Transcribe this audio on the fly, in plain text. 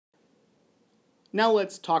Now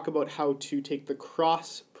let's talk about how to take the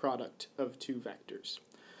cross product of two vectors.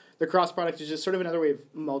 The cross product is just sort of another way of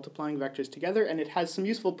multiplying vectors together, and it has some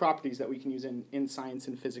useful properties that we can use in science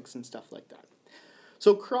and physics and stuff like that.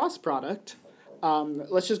 So cross product,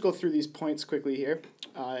 let's just go through these points quickly here.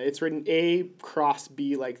 It's written A cross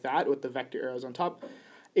B like that with the vector arrows on top.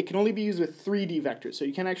 It can only be used with 3D vectors, so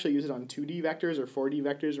you can't actually use it on 2D vectors or 4D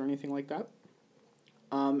vectors or anything like that.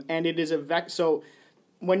 And it is a so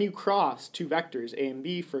when you cross two vectors, A and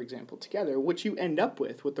B, for example, together, what you end up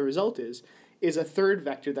with, what the result is a third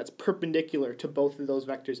vector that's perpendicular to both of those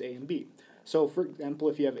vectors A and B. So, for example,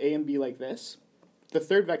 if you have A and B like this, the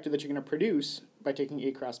third vector that you're going to produce by taking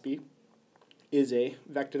A cross B is a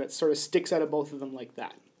vector that sort of sticks out of both of them like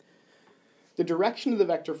that. The direction of the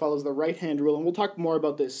vector follows the right-hand rule, and we'll talk more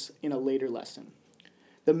about this in a later lesson.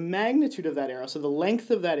 The magnitude of that arrow, so the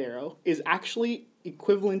length of that arrow, is actually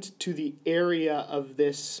equivalent to the area of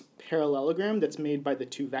this parallelogram that's made by the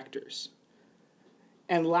two vectors.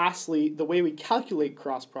 And lastly, the way we calculate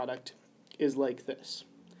cross product is like this.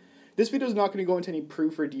 This video is not going to go into any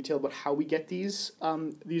proof or detail about how we get these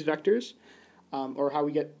vectors or how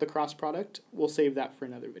we get the cross product. We'll save that for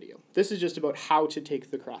another video. This is just about how to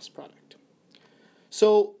take the cross product.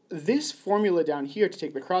 So this formula down here to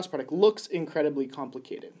take the cross product looks incredibly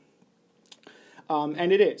complicated.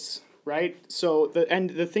 And it is, right? So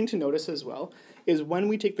the thing to notice as well is when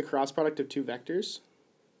we take the cross product of two vectors,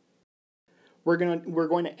 we're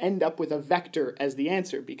going to end up with a vector as the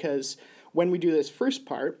answer, because when we do this first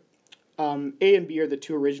part, A and B are the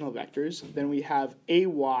two original vectors. Then we have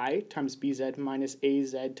AY times BZ minus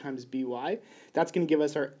AZ times BY. That's going to give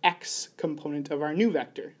us our X component of our new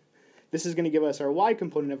vector. This is going to give us our Y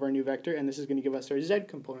component of our new vector, and this is going to give us our Z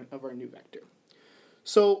component of our new vector.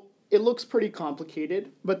 So it looks pretty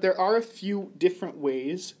complicated, but there are a few different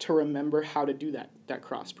ways to remember how to do that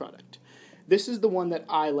cross product. This is the one that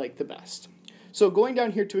I like the best. So going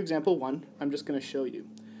down here to example 1, I'm just going to show you.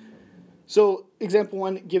 So example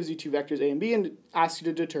 1 gives you two vectors A and B and asks you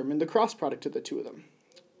to determine the cross product of the two of them.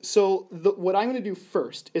 So what I'm going to do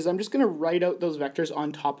first is I'm just going to write out those vectors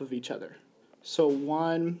on top of each other. So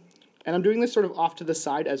 1, and I'm doing this sort of off to the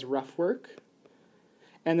side as rough work,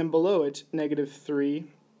 and then below it, -3,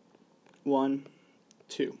 1,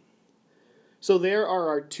 2. So there are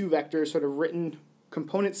our two vectors sort of written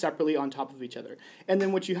components separately on top of each other. And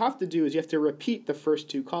then what you have to do is you have to repeat the first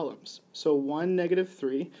two columns. So 1,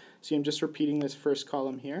 -3, see I'm just repeating this first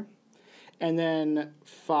column here, and then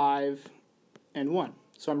 5 and 1.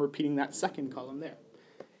 So I'm repeating that second column there.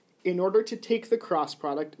 In order to take the cross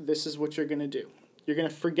product, this is what you're going to do. You're going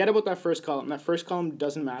to forget about that first column. That first column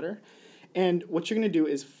doesn't matter. And what you're going to do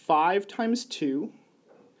is 5 times 2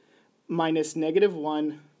 minus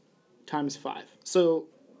 -1 times 5. So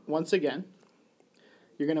once again,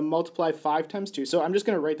 you're going to multiply 5 times 2. So I'm just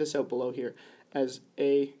going to write this out below here as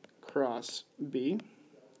A cross B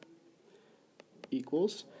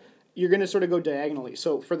equals. You're going to sort of go diagonally.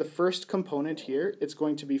 So for the first component here, it's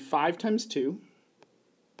going to be 5 times 2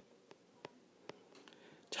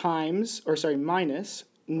 minus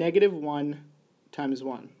 -1 times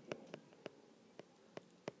 1.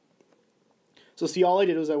 So see, all I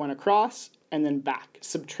did was I went across and then back,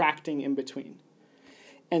 subtracting in between.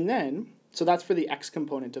 And then, so that's for the X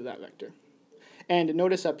component of that vector. And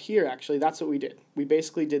notice up here, actually, that's what we did. We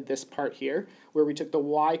basically did this part here, where we took the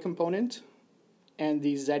Y component and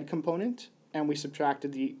the Z component, and we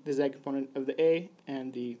subtracted the Z component of the A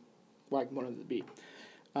and the Y component of the B.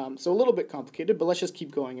 So a little bit complicated, but let's just keep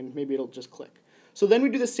going and maybe it'll just click. So then we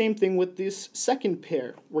do the same thing with this second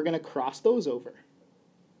pair. We're going to cross those over.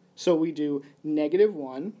 So we do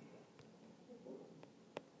 -1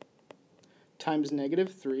 times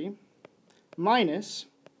 -3 minus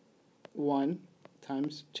 1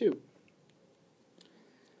 times 2.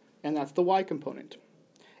 And that's the Y component.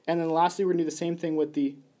 And then lastly, we're going to do the same thing with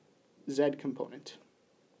the Z component.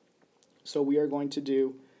 So we are going to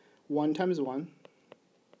do 1 times 1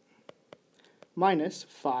 minus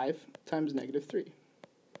 5 times -3.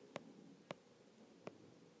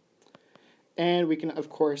 And we can, of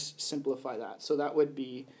course, simplify that. So that would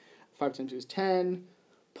be 5 times 2 is 10,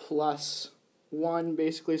 plus 1,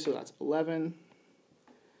 basically, so that's 11.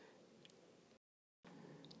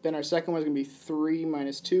 Then our second one is going to be 3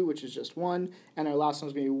 minus 2, which is just 1. And our last one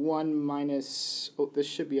is going to be 1 minus, oh, this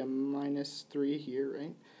should be a -3 here,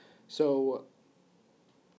 right? So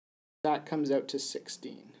that comes out to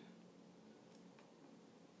 16.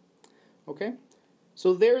 Okay?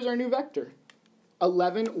 So there's our new vector.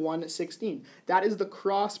 11, 1, 16. That is the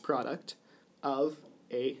cross product of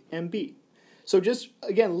A and B. So just,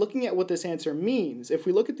 again, looking at what this answer means, if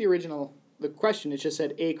we look at the original the question, it just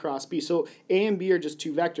said A cross B. So A and B are just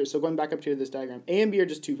two vectors. So going back up to this diagram, A and B are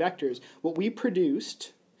just two vectors. What we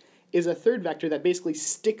produced is a third vector that basically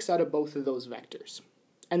sticks out of both of those vectors.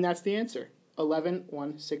 And that's the answer, 11,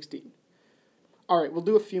 1, 16. All right, we'll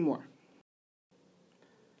do a few more.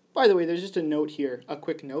 By the way, there's just a note here, a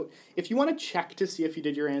quick note. If you want to check to see if you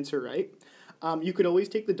did your answer right, you could always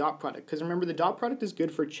take the dot product, because remember, the dot product is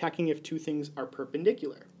good for checking if two things are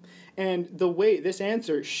perpendicular. And the way this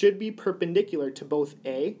answer should be perpendicular to both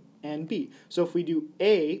A and B. So if we do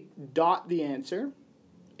A dot the answer,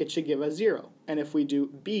 it should give us 0. And if we do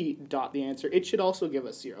B dot the answer, it should also give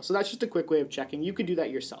us 0. So that's just a quick way of checking. You could do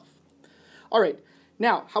that yourself. All right.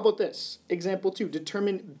 Now, how about this? Example 2,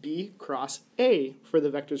 determine B cross A for the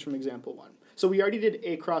vectors from example 1. So we already did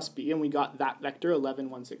A cross B, and we got that vector, 11,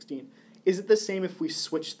 1, 16. Is it the same if we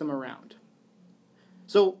switch them around?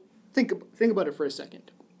 So think about it for a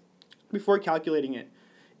second. Before calculating it,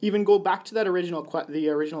 even go back to that original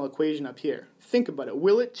equation up here. Think about it.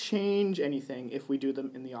 Will it change anything if we do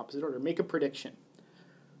them in the opposite order? Make a prediction.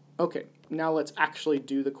 Okay, now let's actually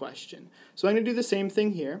do the question. So I'm going to do the same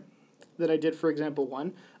thing here that I did for example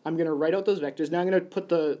 1. I'm going to write out those vectors. Now I'm going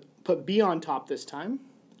to put B on top this time.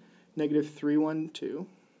 Negative 3, 1, 2.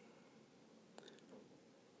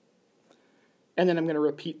 And then I'm going to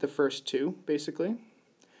repeat the first two, basically.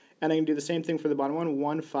 And I can do the same thing for the bottom one,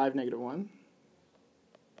 1, 5, negative 1.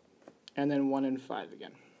 And then 1 and 5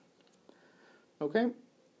 again. Okay?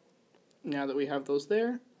 Now that we have those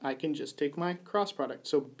there, I can just take my cross product.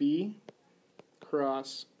 So B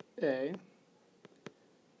cross A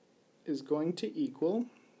is going to equal,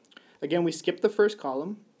 again, we skip the first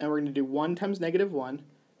column, and we're going to do 1 times negative 1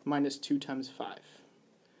 minus 2 times 5.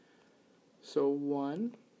 So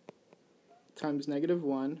 1 times negative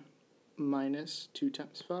 1 minus 2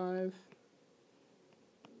 times 5.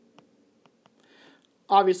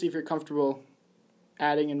 Obviously, if you're comfortable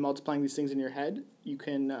adding and multiplying these things in your head, you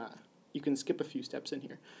can skip a few steps in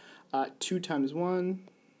here. 2 times 1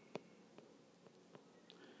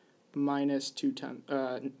 minus 2 times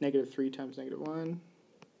negative 3 times negative 1.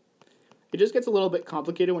 It just gets a little bit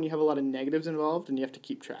complicated when you have a lot of negatives involved and you have to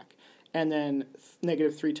keep track. And then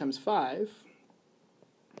negative 3 times 5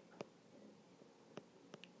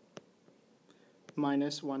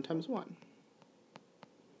 minus 1 times 1.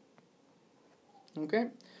 Okay,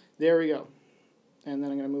 there we go. And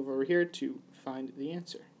then I'm going to move over here to find the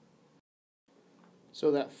answer.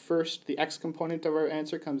 So that first, the x component of our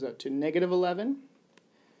answer comes out to negative 11.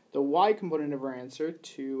 The y component of our answer,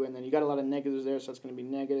 2, and then you got a lot of negatives there, so it's going to be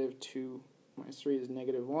negative 2 minus 3 is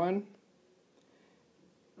negative 1.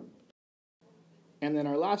 And then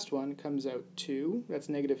our last one comes out 2, that's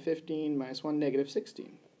negative 15 minus 1, negative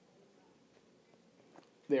 16.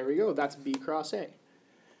 There we go, that's B cross A.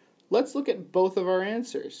 Let's look at both of our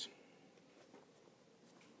answers.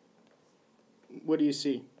 What do you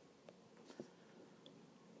see?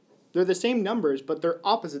 They're the same numbers, but they're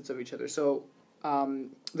opposites of each other. So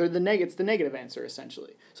it's the negative answer,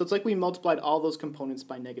 essentially. So it's like we multiplied all those components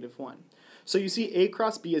by negative 1. So you see A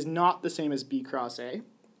cross B is not the same as B cross A,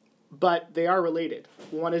 but they are related.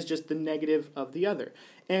 One is just the negative of the other.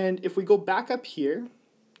 And if we go back up here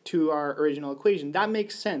to our original equation, that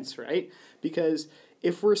makes sense, right? Because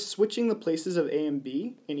if we're switching the places of A and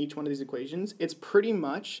B in each one of these equations, it's pretty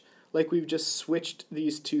much like we've just switched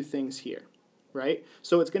these two things here, right?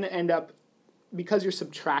 So it's going to end up, because you're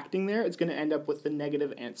subtracting there, it's going to end up with the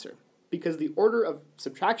negative answer. Because the order of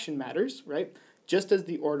subtraction matters, right? Just as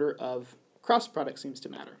the order of cross product seems to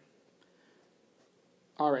matter.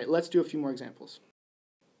 All right, let's do a few more examples.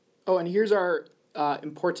 Oh, and here's our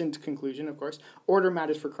important conclusion, of course. Order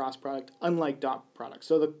matters for cross product, unlike dot product.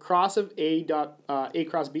 So the cross of A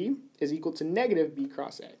cross B is equal to negative B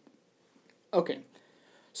cross A. Okay,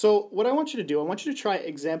 so what I want you to do, I want you to try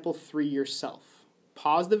example 3 yourself.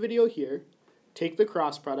 Pause the video here, take the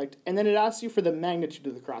cross product, and then it asks you for the magnitude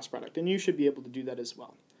of the cross product, and you should be able to do that as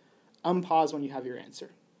well. Unpause when you have your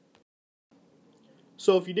answer.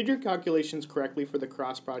 So if you did your calculations correctly for the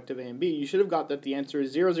cross product of A and B, you should have got that the answer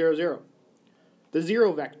is 0, 0, 0. The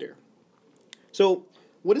 0 vector. So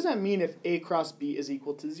what does that mean if A cross B is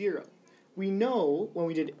equal to 0? We know when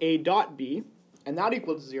we did A dot B, and that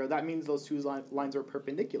equals 0, that means those two lines are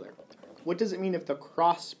perpendicular. What does it mean if the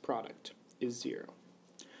cross product is 0?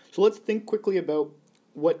 So let's think quickly about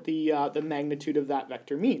what the magnitude of that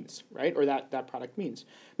vector means, right? Or that product means.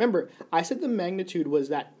 Remember, I said the magnitude was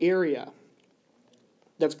that area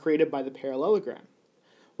that's created by the parallelogram.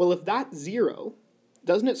 Well, if that's 0,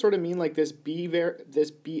 doesn't it sort of mean like this B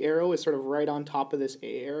arrow is sort of right on top of this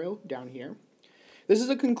A arrow down here? This is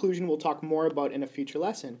a conclusion we'll talk more about in a future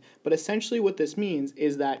lesson, but essentially what this means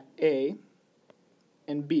is that A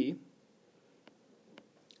and B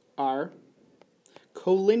are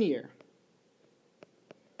collinear.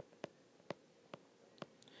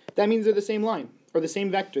 That means they're the same line, or the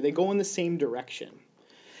same vector. They go in the same direction.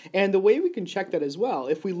 And the way we can check that as well,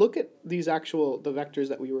 if we look at the vectors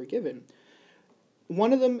that we were given,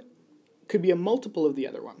 one of them could be a multiple of the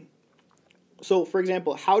other one. So, for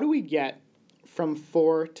example, how do we get from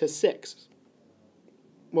 4 to 6?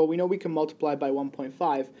 Well, we know we can multiply by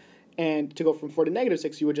 1.5, and to go from 4 to negative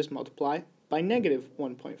 6, you would just multiply by negative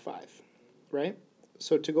 1.5, right?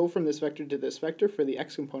 So to go from this vector to this vector, for the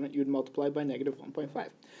x component, you would multiply by negative 1.5.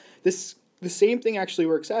 The same thing actually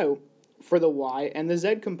works out for the y and the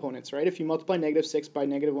z components, right? If you multiply negative 6 by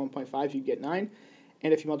negative 1.5, you get 9,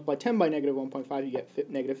 and if you multiply 10 by negative 1.5, you get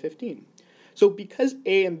negative 15. So because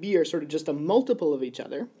a and b are sort of just a multiple of each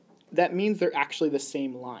other, that means they're actually the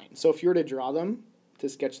same line. So if you were to draw them, to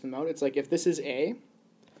sketch them out, it's like if this is a,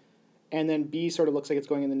 and then b sort of looks like it's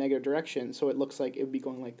going in the negative direction, so it looks like it would be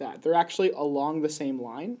going like that. They're actually along the same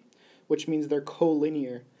line, which means they're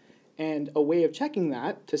collinear. And a way of checking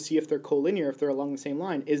that, to see if they're collinear, if they're along the same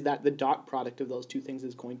line, is that the dot product of those two things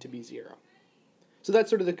is going to be 0. So that's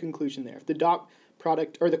sort of the conclusion there. If the dot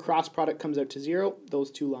product, or the cross product, comes out to 0, those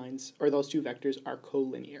two lines, or those two vectors, are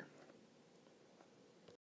collinear.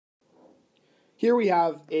 Here we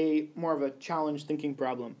have more of a challenge thinking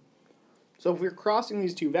problem. So if we're crossing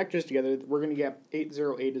these two vectors together, we're going to get 8,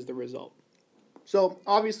 0, 8 as the result. So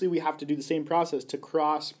obviously we have to do the same process to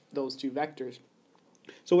cross those two vectors.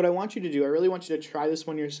 So what I want you to do, I really want you to try this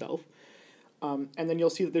one yourself, and then you'll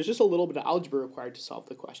see that there's just a little bit of algebra required to solve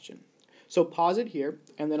the question. So pause it here,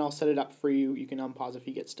 and then I'll set it up for you. You can unpause if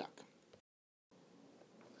you get stuck.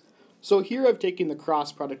 So here I've taken the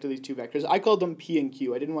cross product of these two vectors. I called them P and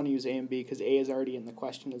Q. I didn't want to use A and B because A is already in the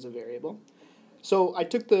question as a variable. So I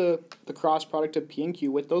took the cross product of P and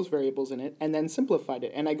Q with those variables in it and then simplified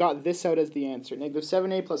it. And I got this out as the answer. Negative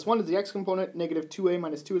 7a plus 1 is the x component, negative 2a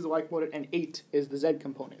minus 2 is the y component, and 8 is the z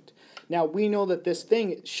component. Now we know that this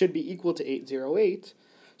thing should be equal to 808,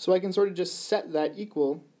 so I can sort of just set that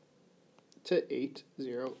equal to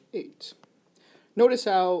 808. Notice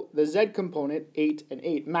how the z component, 8 and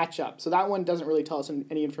 8, match up. So that one doesn't really tell us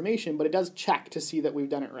any information, but it does check to see that we've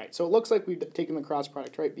done it right. So it looks like we've taken the cross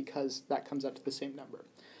product right because that comes out to the same number.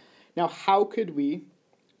 Now, how could we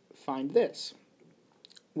find this?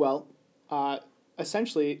 Well,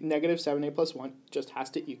 essentially, negative 7a plus 1 just has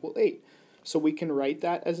to equal 8. So we can write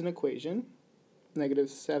that as an equation. Negative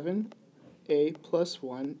 7a plus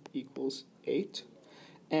 1 equals 8.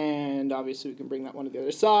 And obviously, we can bring that one to the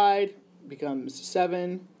other side. Becomes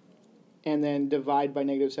 7, and then divide by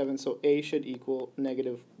negative 7, so a should equal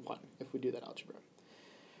negative 1 if we do that algebra.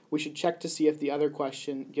 We should check to see if the other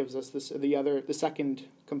question gives us this, the second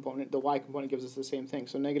component, the y component, gives us the same thing.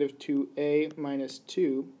 So negative 2a minus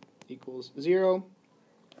 2 equals 0.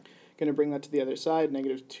 Going to bring that to the other side.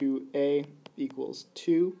 Negative 2a equals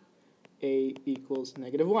 2. A equals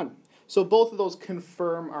negative 1. So both of those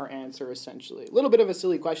confirm our answer, essentially. A little bit of a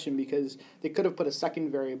silly question because they could have put a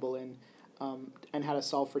second variable in and had us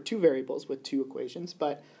solve for two variables with two equations.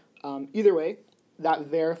 But either way, that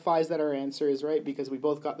verifies that our answer is right because we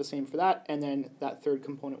both got the same for that, and then that third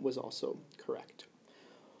component was also correct.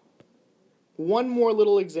 One more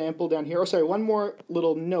little example down here, one more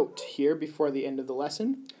little note here before the end of the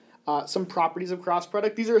lesson. Some properties of cross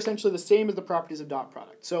product. These are essentially the same as the properties of dot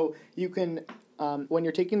product. So you can, when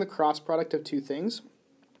you're taking the cross product of two things,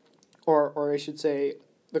 or I should say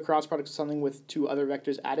the cross product of something with two other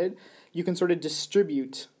vectors added, you can sort of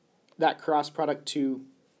distribute that cross product to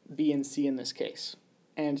B and C in this case,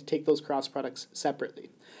 and take those cross products separately.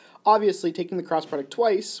 Obviously, taking the cross product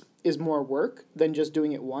twice is more work than just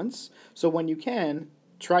doing it once, so when you can,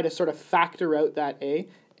 try to sort of factor out that A,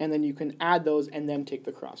 and then you can add those and then take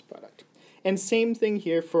the cross product. And same thing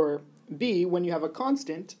here for B. When you have a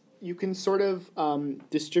constant, you can sort of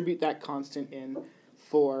distribute that constant in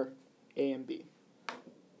for A and B.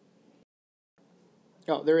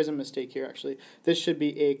 Oh, there is a mistake here, actually. This should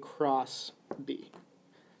be A cross B.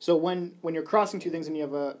 So when you're crossing two things and you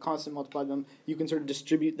have a constant multiply them, you can sort of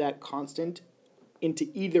distribute that constant into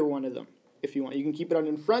either one of them if you want. You can keep it on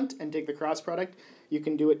in front and take the cross product. You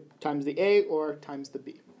can do it times the A or times the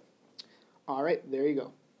B. All right, there you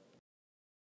go.